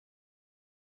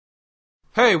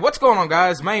Hey, what's going on,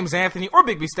 guys? My name's Anthony, or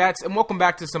Big B Stats, and welcome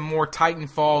back to some more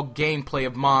Titanfall gameplay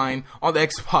of mine on the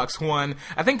Xbox One.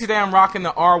 I think today I'm rocking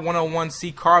the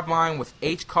R101C Carbine with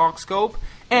H-Cog scope,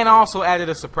 and I also added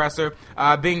a suppressor,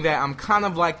 being that I'm kind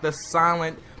of like the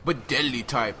silent but deadly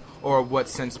type. Or what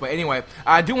sense, but anyway,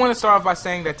 I do want to start off by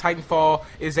saying that Titanfall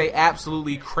is a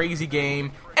absolutely crazy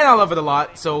game, and I love it a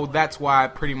lot, so that's why I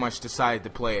pretty much decided to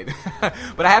play it.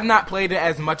 But I have not played it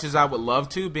as much as I would love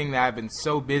to, being that I've been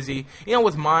so busy,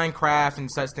 with Minecraft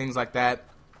and such things like that.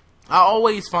 I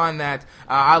always find that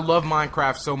I love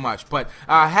Minecraft so much, but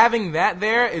having that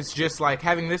there is just like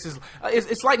having this is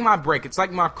it's like my break. It's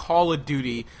like my Call of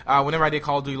Duty. Whenever I did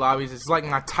Call of Duty lobbies, it's like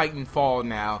my Titanfall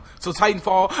now. So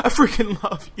Titanfall, I freaking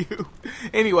love you.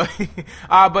 Anyway,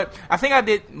 but I think I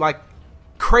did like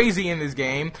crazy in this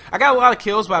game. I got a lot of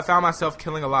kills, but I found myself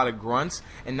killing a lot of grunts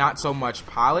and not so much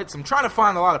pilots. I'm trying to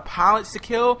find a lot of pilots to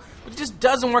kill, but it just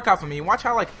doesn't work out for me. Watch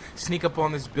how I like sneak up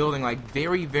on this building like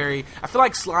very I feel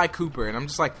like Sly Cooper, and I'm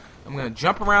just like, I'm gonna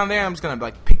jump around there and I'm just gonna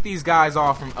like pick these guys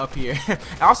off from up here.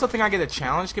 I also think I get a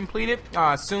challenge completed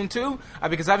soon too,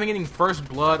 because I've been getting first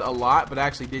blood a lot, but I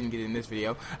actually didn't get it in this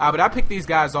video. But I picked these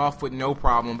guys off with no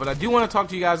problem. But I do want to talk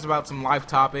to you guys about some life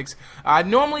topics. I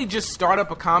normally just start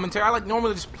up a commentary. I like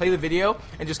normally just play the video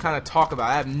and just kind of talk about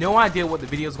it. I have no idea what the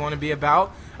video is going to be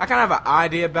about. I kind of have an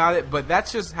idea about it, but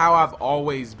that's just how I've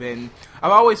always been.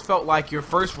 I've always felt like your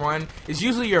first run is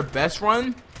usually your best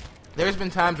run. There's been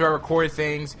times where I recorded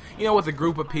things, with a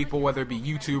group of people, whether it be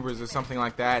YouTubers or something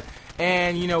like that,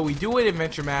 and, we do an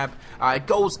adventure map, it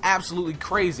goes absolutely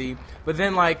crazy, but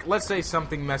then, like, let's say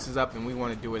something messes up and we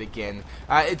want to do it again.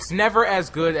 It's never as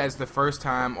good as the first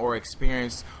time or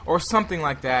experience or something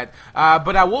like that,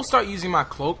 but I will start using my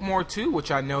cloak more, too, which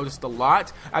I noticed a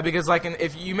lot, because, like,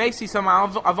 if you may see some,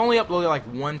 I've only uploaded, like,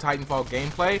 one Titanfall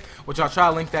gameplay, which I'll try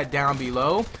to link that down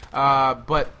below,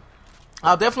 but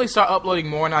I'll definitely start uploading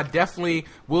more, and I definitely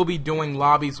will be doing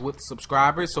lobbies with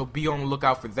subscribers, so be on the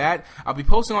lookout for that. I'll be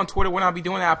posting on Twitter when I'll be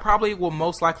doing it. I probably will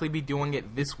most likely be doing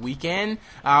it this weekend.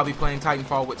 I'll be playing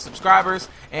Titanfall with subscribers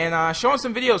and showing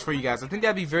some videos for you guys. I think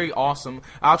that'd be very awesome.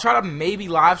 I'll try to maybe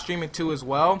live stream it too as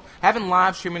well. Haven't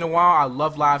live streamed in a while. I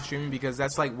love live streaming because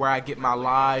that's like where I get my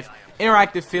live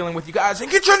interactive feeling with you guys, and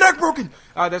get your neck broken.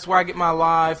 That's where I get my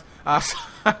live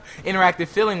interactive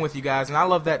feeling with you guys, and I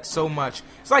love that so much.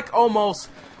 It's like almost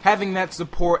having that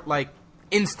support like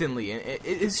instantly, and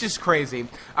it's just crazy.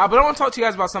 But I want to talk to you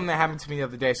guys about something that happened to me the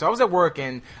other day. So I was at work,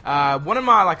 and one of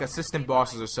my like assistant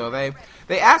bosses or so,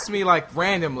 they asked me like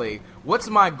randomly, what's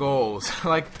my goals?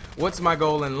 Like, what's my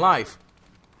goal in life?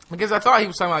 Because I thought he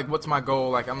was talking like, what's my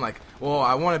goal? Like, I'm like, well,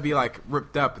 I want to be like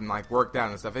ripped up and like worked out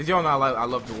and stuff. As you all know, I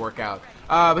love to work out.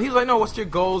 But he was like, no, what's your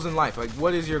goals in life? Like,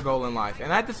 what is your goal in life?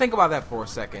 And I had to think about that for a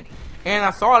second. And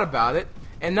I thought about it,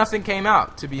 and nothing came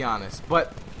out, to be honest.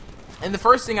 And the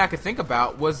first thing I could think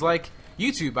about was like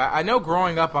YouTube. I know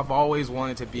growing up I've always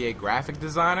wanted to be a graphic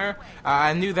designer.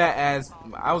 I knew that as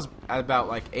I was at about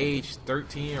like age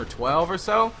 13 or 12 or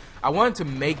so. I wanted to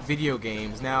make video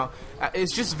games. Now,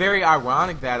 it's just very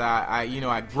ironic that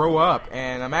I grow up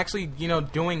and I'm actually,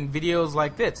 doing videos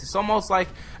like this. It's almost like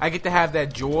I get to have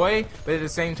that joy, but at the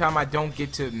same time I don't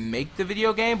get to make the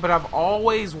video game. But I've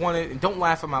always wanted, and don't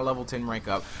laugh at my level 10 rank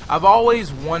up, I've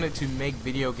always wanted to make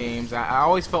video games. I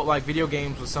always felt like video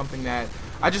games was something that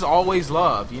I just always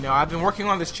loved. I've been working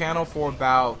on this channel for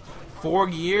about 4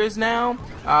 years now,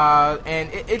 and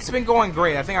it's been going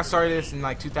great. I think I started this in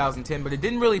like 2010, but it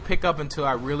didn't really pick up until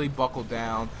I really buckled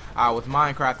down with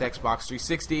Minecraft Xbox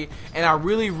 360, and I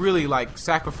really like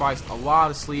sacrificed a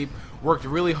lot of sleep, worked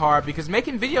really hard, because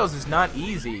making videos is not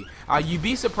easy. You'd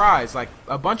be surprised, like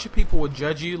a bunch of people would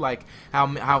judge you like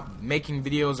how making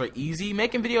videos are easy.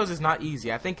 Making videos is not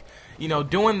easy. I think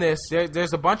doing this,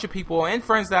 there's a bunch of people and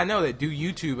friends that I know that do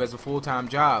YouTube as a full-time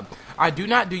job. I do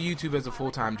not do YouTube as a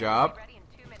full-time job.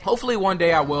 Hopefully one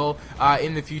day I will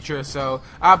in the future or so.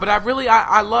 But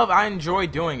I enjoy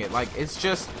doing it. Like I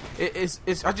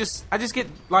just get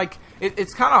like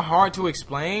it's kind of hard to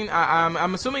explain.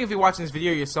 I'm assuming if you're watching this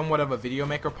video, you're somewhat of a video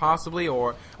maker possibly,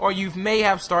 or you may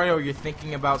have started, or you're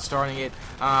thinking about starting it,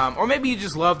 or maybe you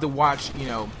just love to watch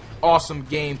awesome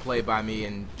gameplay by me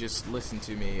and just listen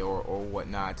to me or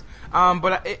whatnot.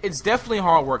 But it's definitely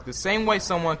hard work. The same way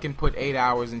someone can put 8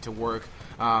 hours into work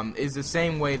is the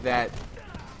same way that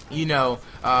you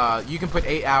can put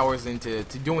 8 hours into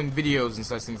doing videos and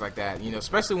such things like that.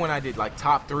 Especially when I did like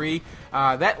top 3,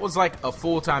 that was like a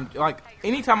full-time. Like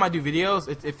anytime I do videos,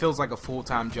 it feels like a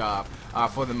full-time job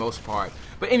for the most part.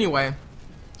 But anyway,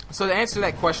 So to answer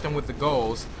that question with the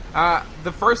goals,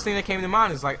 the first thing that came to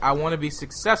mind is like I want to be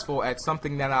successful at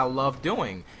something that I love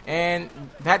doing, and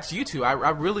that's YouTube. I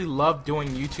really love doing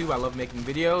YouTube. I love making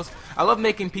videos. I love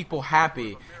making people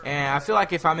happy, and I feel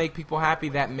like if I make people happy,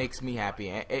 that makes me happy.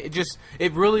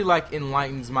 It really like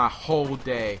enlightens my whole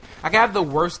day. I can have the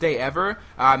worst day ever,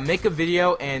 make a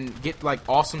video and get like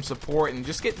awesome support and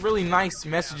just get really nice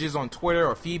messages on Twitter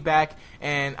or feedback,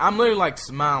 and I'm literally like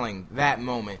smiling that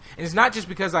moment. And it's not just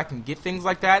because I can get things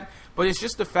like that, but it's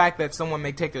just the fact that someone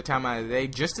may take their time out of the day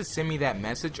just to send me that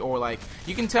message, or like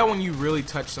you can tell when you really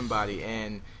touch somebody,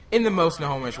 and in the most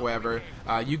no-homish whatever,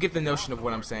 you get the notion of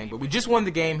what I'm saying. But we just won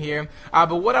the game here.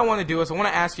 But what I want to do is I want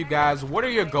to ask you guys, what are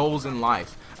your goals in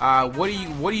life? What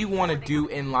do you want to do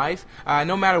in life?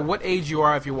 No matter what age you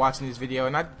are, if you're watching this video,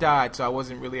 and I died, so I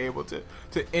wasn't really able to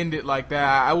end it like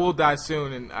that. I will die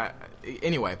soon, and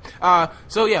anyway.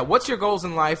 So yeah, what's your goals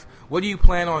in life? What do you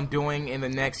plan on doing in the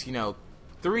next,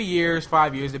 3 years,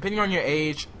 5 years, depending on your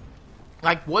age?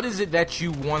 Like, what is it that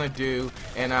you want to do,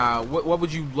 and what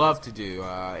would you love to do?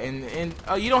 And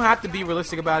you don't have to be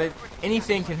realistic about it.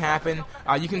 Anything can happen.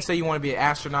 You can say you want to be an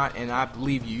astronaut, and I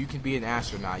believe you. You can be an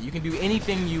astronaut. You can do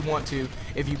anything you want to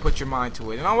if you put your mind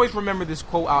to it. And always remember this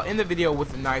quote. I'll end the video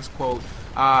with a nice quote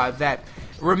that,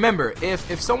 remember,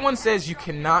 if someone says you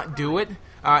cannot do it,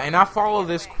 and I follow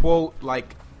this quote,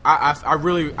 like,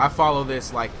 I follow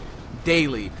this, like,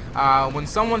 daily. When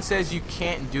someone says you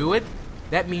can't do it,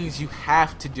 that means you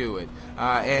have to do it,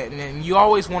 and you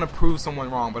always want to prove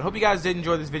someone wrong. But I hope you guys did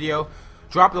enjoy this video.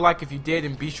 Drop the like if you did,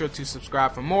 and be sure to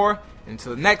subscribe for more.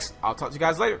 Until the next, I'll talk to you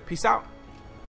guys later. Peace out.